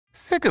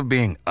Sick of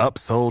being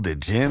upsold at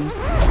gyms?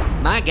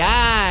 My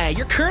guy,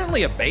 you're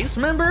currently a base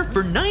member?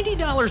 For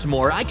 $90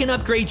 more, I can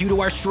upgrade you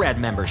to our Shred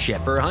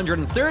membership. For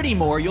 $130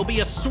 more, you'll be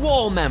a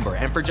Swole member.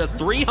 And for just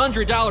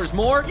 $300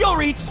 more, you'll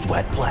reach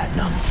Sweat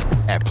Platinum.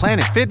 At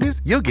Planet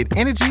Fitness, you'll get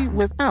energy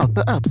without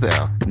the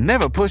upsell.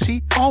 Never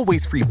pushy,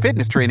 always free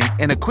fitness training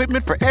and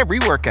equipment for every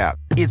workout.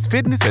 It's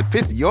fitness that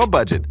fits your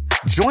budget.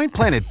 Join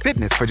Planet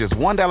Fitness for just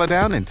 $1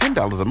 down and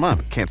 $10 a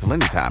month. Cancel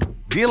anytime.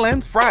 Deal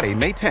ends Friday,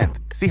 May 10th.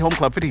 See Home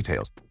Club for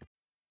details.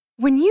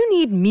 When you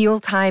need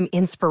mealtime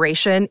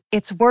inspiration,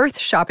 it's worth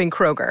shopping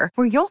Kroger,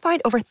 where you'll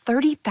find over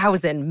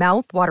 30,000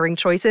 mouth-watering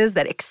choices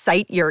that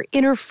excite your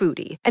inner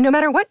foodie. And no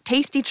matter what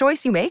tasty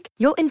choice you make,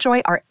 you'll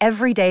enjoy our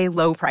everyday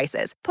low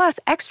prices, plus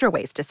extra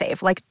ways to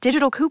save, like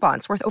digital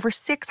coupons worth over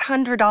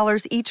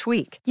 $600 each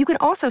week. You can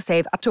also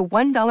save up to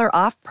 $1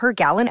 off per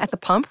gallon at the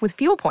pump with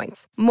fuel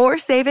points. More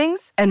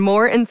savings and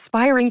more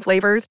inspiring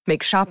flavors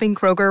make shopping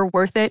Kroger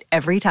worth it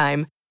every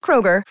time.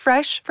 Kroger,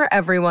 fresh for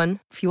everyone.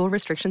 Fuel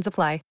restrictions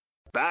apply.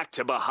 Back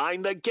to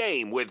Behind the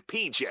Game with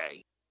PJ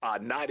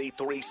on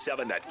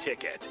 93.7 The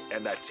Ticket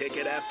and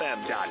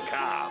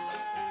theticketfm.com.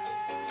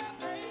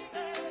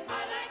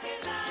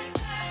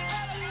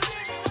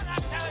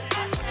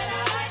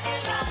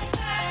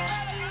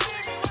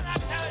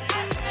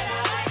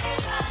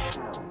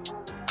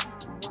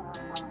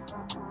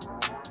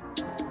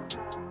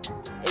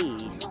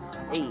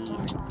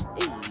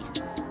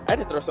 I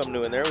had to throw something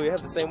new in there. We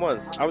had the same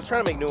ones. I was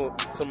trying to make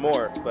some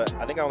more, but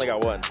I think I only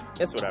got one.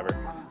 It's whatever.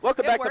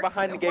 Welcome back to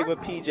Behind the Game with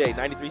PJ,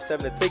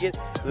 93.7 The Ticket,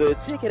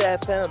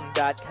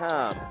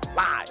 theticketfm.com.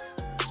 Live.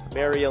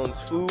 Mary Ellen's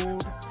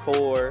Food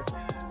for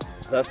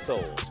the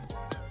Soul.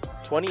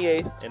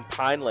 28th and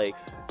Pine Lake.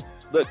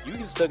 Look, you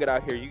can still get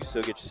out here. You can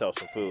still get yourself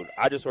some food.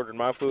 I just ordered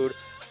my food.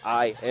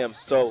 I am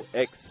so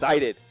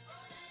excited.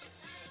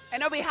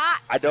 And it'll be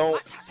hot. I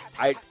don't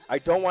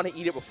want to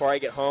eat it before I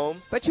get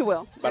home. But you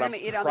will. But I'm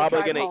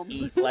probably going to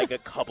eat like a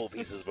couple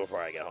pieces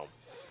before I get home.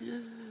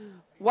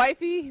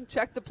 Wifey,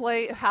 check the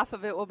plate. Half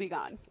of it will be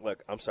gone.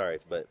 Look, I'm sorry,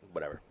 but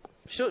whatever.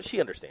 She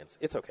understands.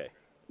 It's okay.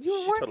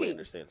 She totally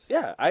understands.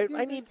 Yeah,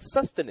 I need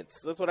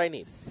sustenance. That's what I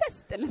need.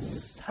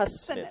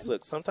 Sustenance.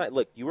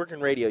 Look, you work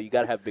in radio. You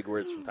got to have big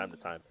words from time to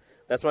time.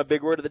 That's my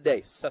big word of the day,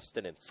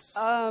 sustenance.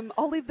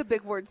 I'll leave the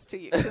big words to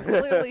you, because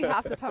clearly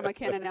half the time I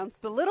can't announce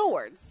the little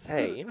words.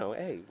 Hey,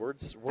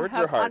 words are hard.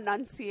 I have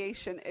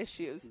enunciation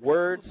issues.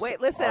 Words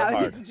Wait, listen, are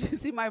hard. did you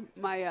see my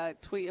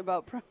tweet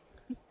about what?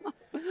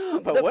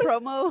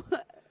 promo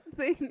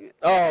thing?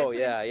 Oh,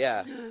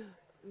 yeah.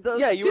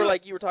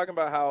 You were talking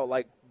about how,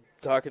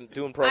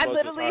 doing promos I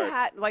literally was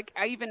hard.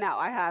 had, even now,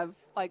 I have,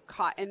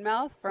 cotton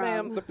mouth from...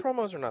 Ma'am, the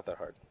promos are not that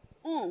hard.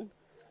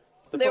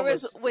 There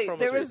was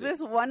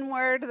this one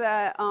word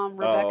that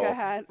Rebecca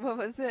had. What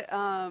was it?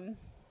 I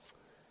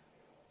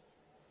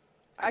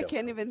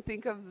can't even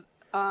think of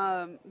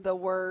the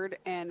word,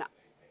 and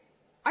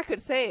I could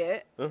say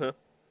it. Uh-huh.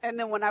 And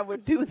then when I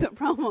would do the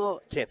promo,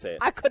 can't say it.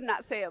 I could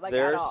not say it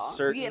at all.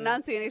 The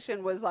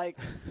enunciation was like.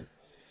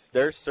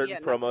 There's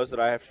certain promos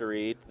that I have to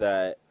read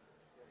that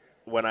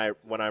when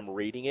I'm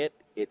reading it,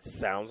 it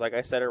sounds like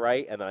I said it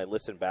right, and then I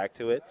listen back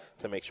to it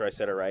to make sure I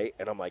said it right,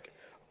 and I'm like,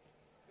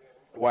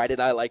 why did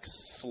I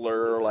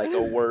slur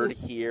a word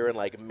here and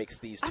mix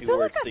these two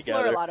words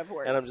together? Slur a lot of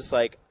words. And I'm just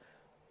like,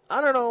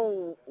 I don't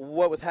know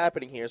what was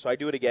happening here. So I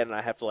do it again, and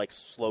I have to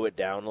slow it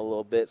down a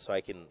little bit so I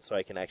can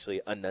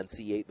actually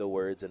enunciate the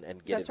words and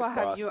get That's it across. That's why I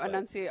have you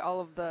enunciate all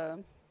of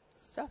the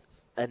stuff.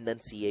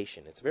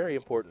 Enunciation. It's very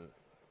important.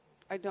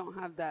 I don't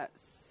have that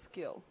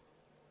skill.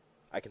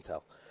 I can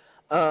tell.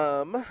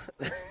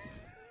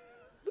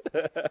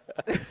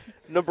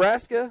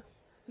 Nebraska.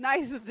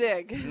 Nice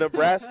dig.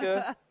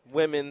 Nebraska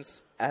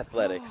women's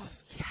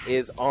athletics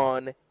is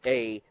on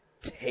a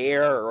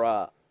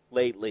tear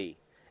lately.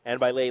 And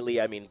by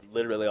lately, I mean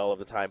literally all of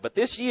the time. But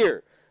this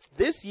year,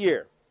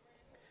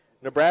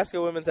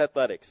 Nebraska women's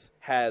athletics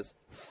has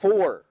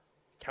four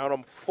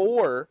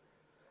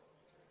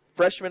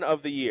freshmen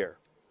of the year.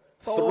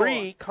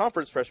 3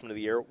 conference freshmen of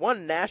the year.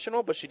 1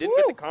 national, but she didn't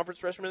get the conference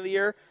freshman of the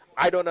year.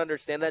 I don't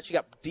understand that. She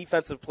got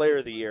defensive player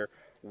of the year.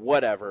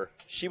 Whatever.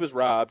 She was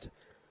robbed.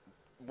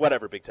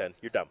 Whatever, Big Ten.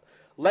 You're dumb.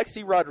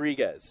 Lexi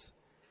Rodriguez,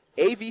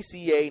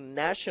 AVCA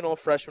National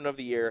Freshman of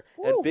the Year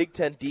and Big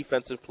Ten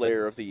Defensive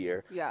Player of the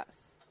Year.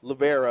 Yes.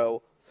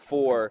 Libero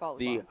for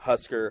the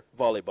Husker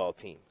volleyball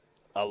team.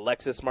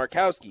 Alexis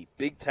Markowski,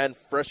 Big Ten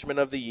Freshman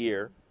of the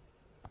Year.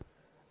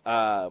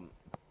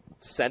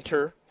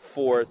 Center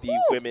for the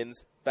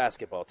women's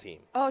basketball team.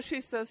 Oh,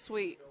 she's so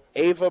sweet.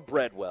 Ava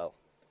Breadwell,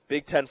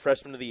 Big Ten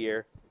Freshman of the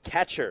Year.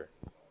 Catcher,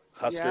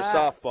 Husker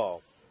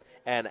softball.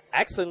 And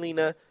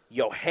Axelina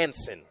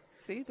Johansson,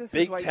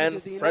 Big Ten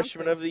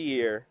Freshman of the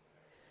Year.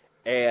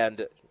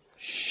 And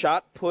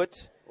shot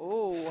put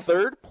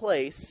third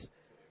place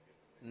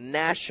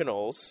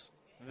nationals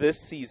this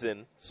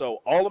season,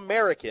 so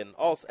All-American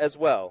as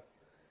well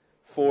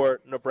for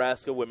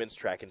Nebraska women's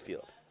track and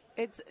field.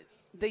 It's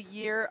the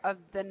year of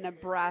the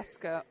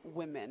Nebraska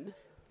women.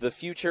 The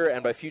future,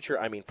 and by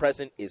future I mean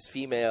present, is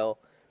female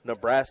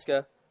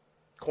Nebraska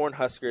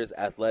Cornhuskers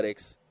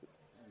athletics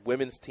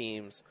women's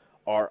teams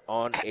are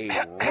on a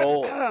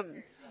roll.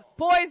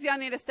 Boys, y'all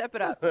need to step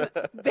it up.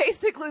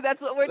 Basically,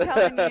 that's what we're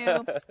telling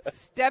you.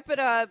 Step it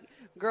up.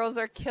 Girls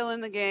are killing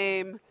the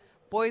game.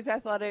 Boys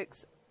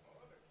athletics,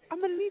 I'm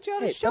going to need y'all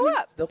to show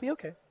up. They'll be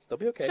okay. They'll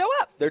be okay. Show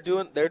up. They're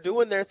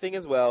doing their thing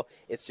as well.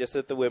 It's just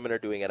that the women are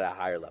doing it at a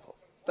higher level.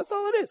 That's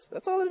all it is.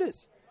 That's all it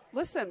is.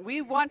 Listen,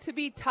 we want to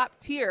be top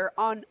tier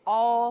on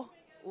all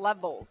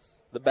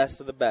levels. The best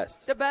of the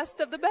best. The best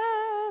of the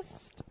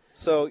best.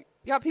 So,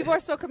 yeah, people are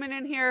still coming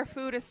in here.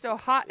 Food is still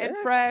hot and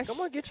fresh. Come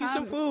on, get you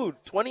some food.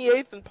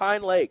 28th and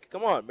Pine Lake.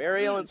 Come on,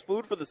 Mary Ellen's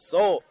Food for the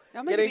Soul.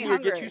 Get in here,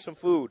 get you some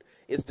food.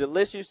 It's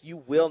delicious. You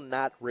will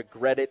not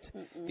regret it.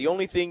 The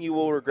only thing you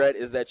will regret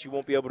is that you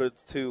won't be able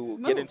to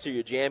get into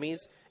your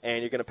jammies,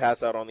 and you're going to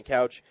pass out on the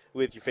couch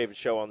with your favorite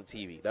show on the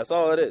TV. That's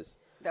all it is.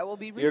 That will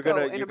be Rico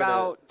in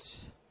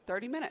about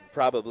 30 minutes.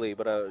 Probably,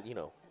 but,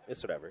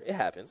 it's whatever. It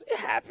happens. It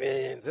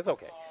happens. It's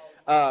okay.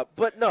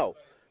 But, no.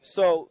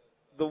 So,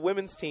 the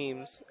women's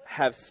teams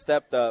have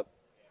stepped up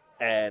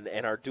and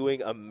are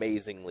doing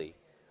amazingly.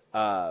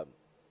 I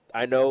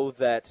know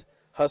that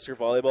Husker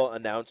Volleyball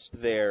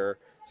announced their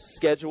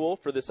schedule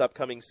for this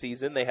upcoming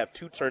season. They have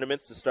 2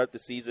 tournaments to start the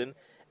season,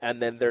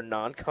 and then their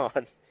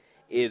non-con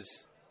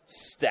is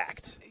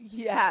stacked.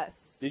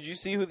 Yes. Did you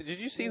see who they're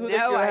going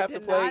to have to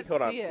play?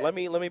 Hold on. It. Let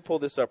me pull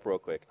this up real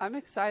quick. I'm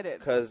excited.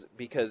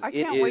 Because I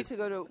can't wait to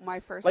go to my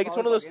first. Like, it's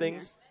one of those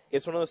things.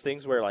 It's one of those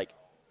things where, like,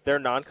 their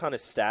non-con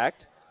is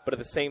stacked, but at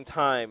the same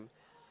time,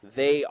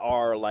 they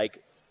are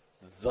like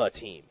the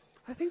team.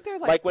 I think they're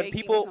like when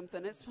baking people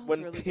something. It smells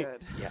really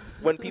good. Yeah.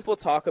 When people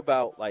talk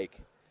about, like,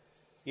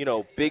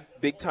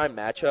 big time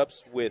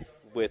matchups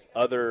with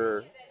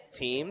other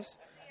teams,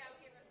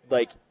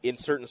 like in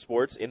certain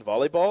sports, in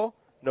volleyball,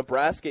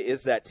 Nebraska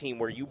is that team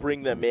where you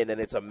bring them in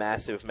and it's a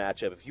massive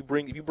matchup. If you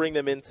bring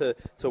them into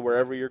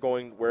wherever you're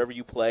going, wherever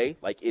you play,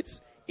 like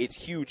it's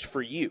huge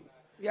for you.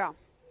 Yeah.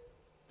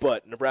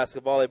 But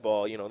Nebraska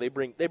volleyball,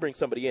 they bring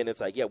somebody in.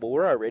 It's like, yeah, well,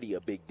 we're already a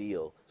big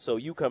deal. So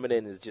you coming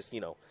in is just,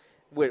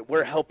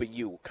 we're helping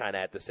you kind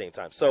of at the same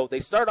time. So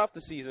they start off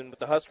the season with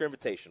the Husker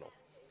Invitational.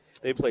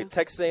 They played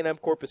Texas A&M,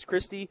 Corpus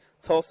Christi,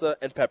 Tulsa,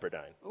 and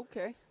Pepperdine.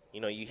 Okay.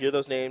 You hear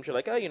those names, you're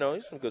like, oh,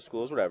 there's some good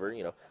schools, whatever.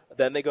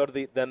 Then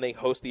they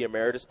host the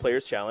Emeritus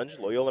Players Challenge,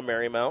 Loyola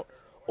Marymount,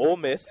 Ole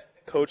Miss,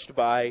 coached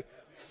by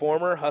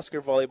former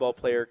Husker volleyball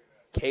player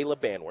Kayla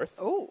Banworth.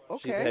 Oh,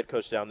 okay. She's the head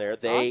coach down there.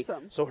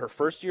 Awesome. So her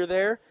first year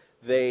there,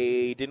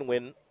 they didn't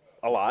win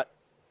a lot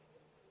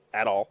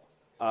at all.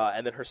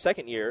 And then her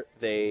second year,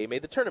 they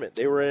made the tournament.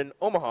 They were in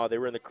Omaha. They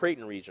were in the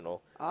Creighton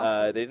Regional.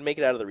 Awesome. They didn't make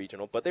it out of the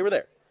Regional, but they were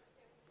there.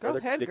 Go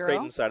ahead, the girl.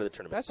 Creighton side of the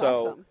tournament. That's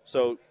awesome.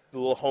 So a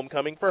little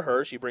homecoming for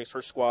her. She brings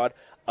her squad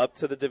up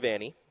to the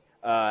Devaney.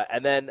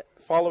 And then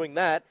following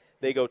that,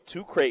 they go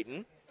to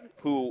Creighton,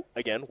 who,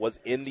 again,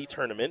 was in the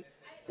tournament,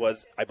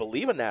 was, I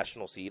believe, a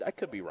national seed. I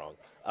could be wrong.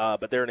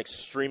 But they're an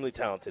extremely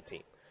talented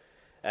team.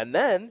 And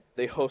then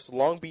they host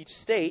Long Beach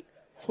State,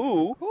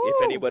 who,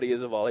 if anybody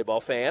is a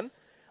volleyball fan,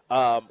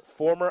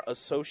 former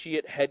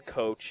associate head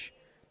coach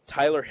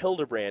Tyler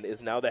Hildebrand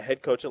is now the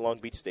head coach at Long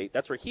Beach State.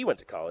 That's where he went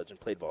to college and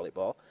played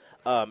volleyball.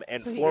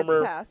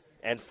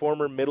 And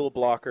former middle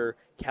blocker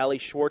Callie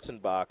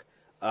Schwarzenbach,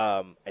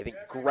 I think,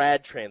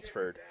 grad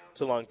transferred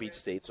to Long Beach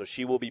State. So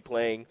she will be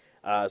playing.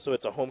 So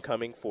it's a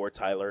homecoming for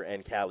Tyler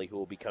and Callie, who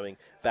will be coming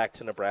back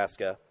to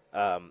Nebraska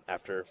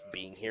after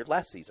being here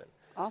last season.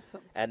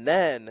 Awesome. And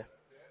then,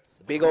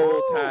 big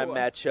old time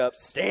matchup,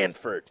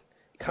 Stanford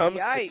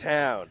comes to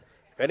town.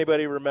 If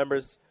anybody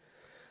remembers,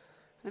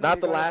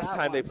 not the last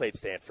time they played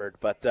Stanford,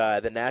 but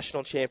the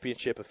national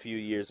championship a few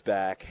years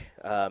back,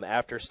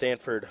 after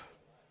Stanford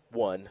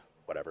won,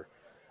 whatever,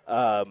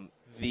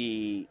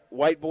 the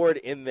whiteboard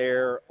in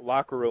their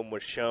locker room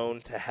was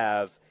shown to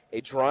have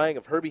a drawing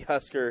of Herbie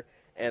Husker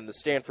and the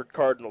Stanford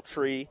Cardinal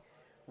tree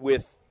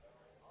with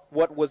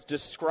what was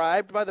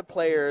described by the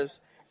players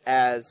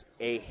as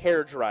a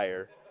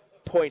hairdryer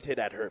pointed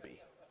at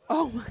Herbie.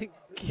 Oh, my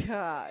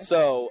God.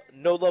 So,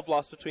 no love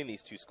lost between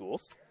these two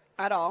schools.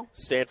 At all.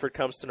 Stanford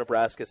comes to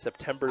Nebraska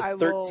September 13th. I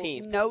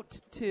will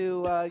note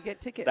to get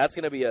tickets. That's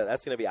gonna be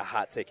a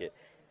hot ticket.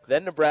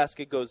 Then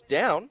Nebraska goes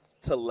down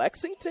to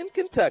Lexington,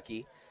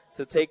 Kentucky,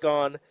 to take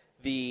on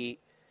the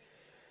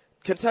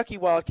Kentucky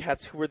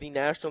Wildcats, who were the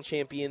national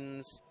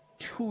champions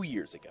 2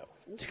 years ago,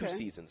 2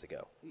 seasons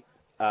ago.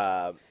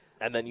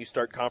 And then you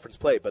start conference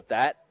play, but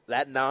that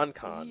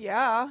non-con.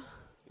 Yeah.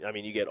 I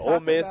mean, you get Ole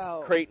Miss,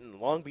 Creighton,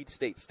 Long Beach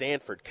State,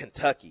 Stanford,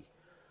 Kentucky.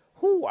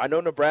 Whew, I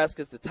know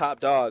Nebraska's the top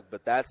dog,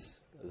 but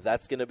that's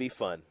going to be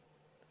fun.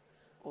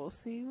 We'll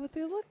see what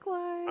they look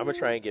like. I'm gonna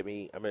try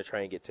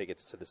and get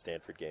tickets to the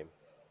Stanford game.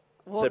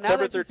 Well,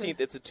 September 13th.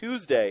 It's a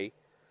Tuesday,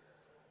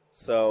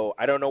 so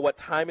I don't know what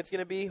time it's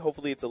gonna be.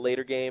 Hopefully, it's a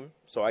later game,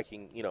 so I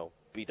can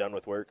be done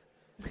with work,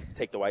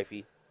 take the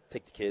wifey,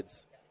 take the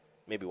kids,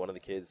 maybe one of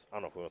the kids. I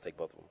don't know if we want to take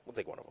both of them. We'll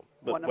take one of them,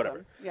 but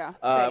whatever. Yeah.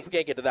 If we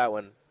can't get to that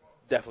one,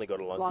 definitely go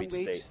to Long Beach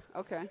State.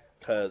 Okay.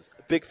 Because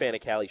big fan of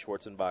Callie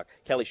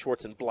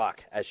Schwarzenbach,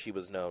 as she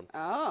was known.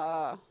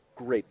 Ah.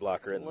 Great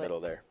blocker in the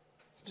middle there.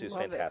 She was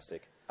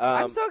fantastic.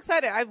 I'm so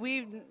excited.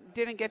 We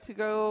didn't get to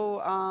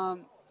go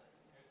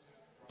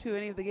to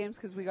any of the games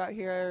because we got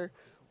here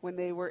when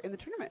they were in the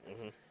tournament.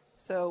 Mm-hmm.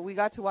 So we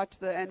got to watch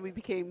and we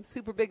became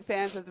super big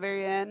fans at the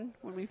very end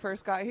when we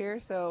first got here.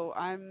 So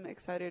I'm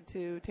excited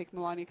to take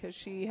Melania because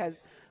she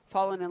has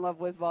fallen in love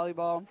with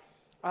volleyball.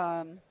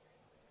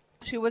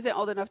 She wasn't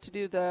old enough to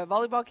do the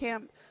volleyball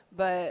camp,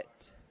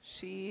 but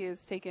she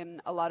has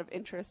taken a lot of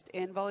interest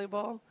in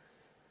volleyball.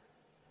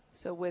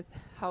 So with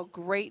how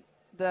great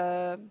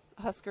the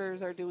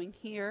Huskers are doing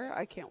here,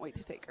 I can't wait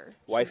to take her.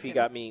 Wifey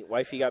got me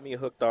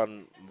hooked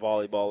on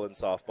volleyball and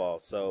softball.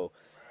 So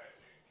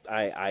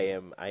I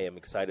am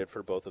excited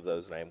for both of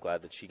those, and I am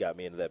glad that she got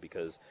me into that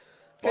because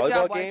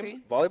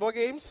volleyball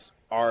games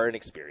are an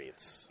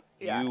experience.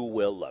 Yes. You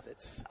will love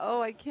it.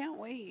 Oh, I can't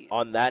wait.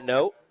 On that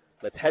note,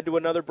 let's head to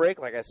another break.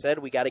 Like I said,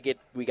 we got to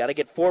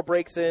get 4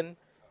 breaks in.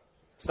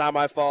 It's not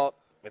my fault.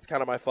 It's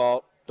kind of my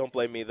fault. Don't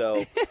blame me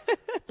though.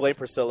 Blame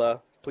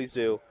Priscilla. Please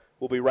do.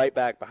 We'll be right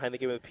back behind the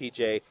game with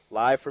PJ,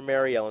 live from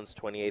Mary Ellen's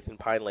 28th and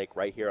Pine Lake,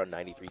 right here on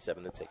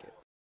 93.7 The Ticket.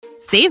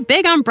 Save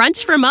big on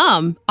brunch for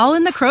mom, all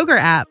in the Kroger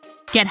app.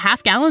 Get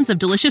half gallons of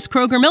delicious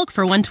Kroger milk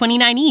for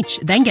 $1.29 each.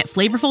 Then get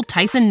flavorful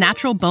Tyson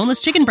natural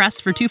boneless chicken breasts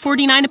for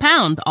 $2.49 a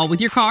pound, all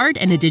with your card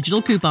and a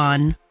digital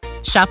coupon.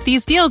 Shop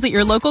these deals at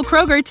your local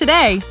Kroger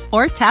today,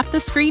 or tap the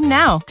screen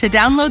now to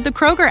download the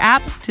Kroger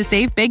app to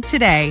save big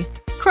today.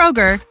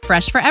 Kroger,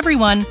 fresh for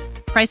everyone.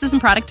 Prices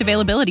and product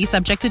availability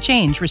subject to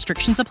change.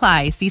 Restrictions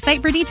apply. See site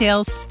for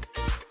details.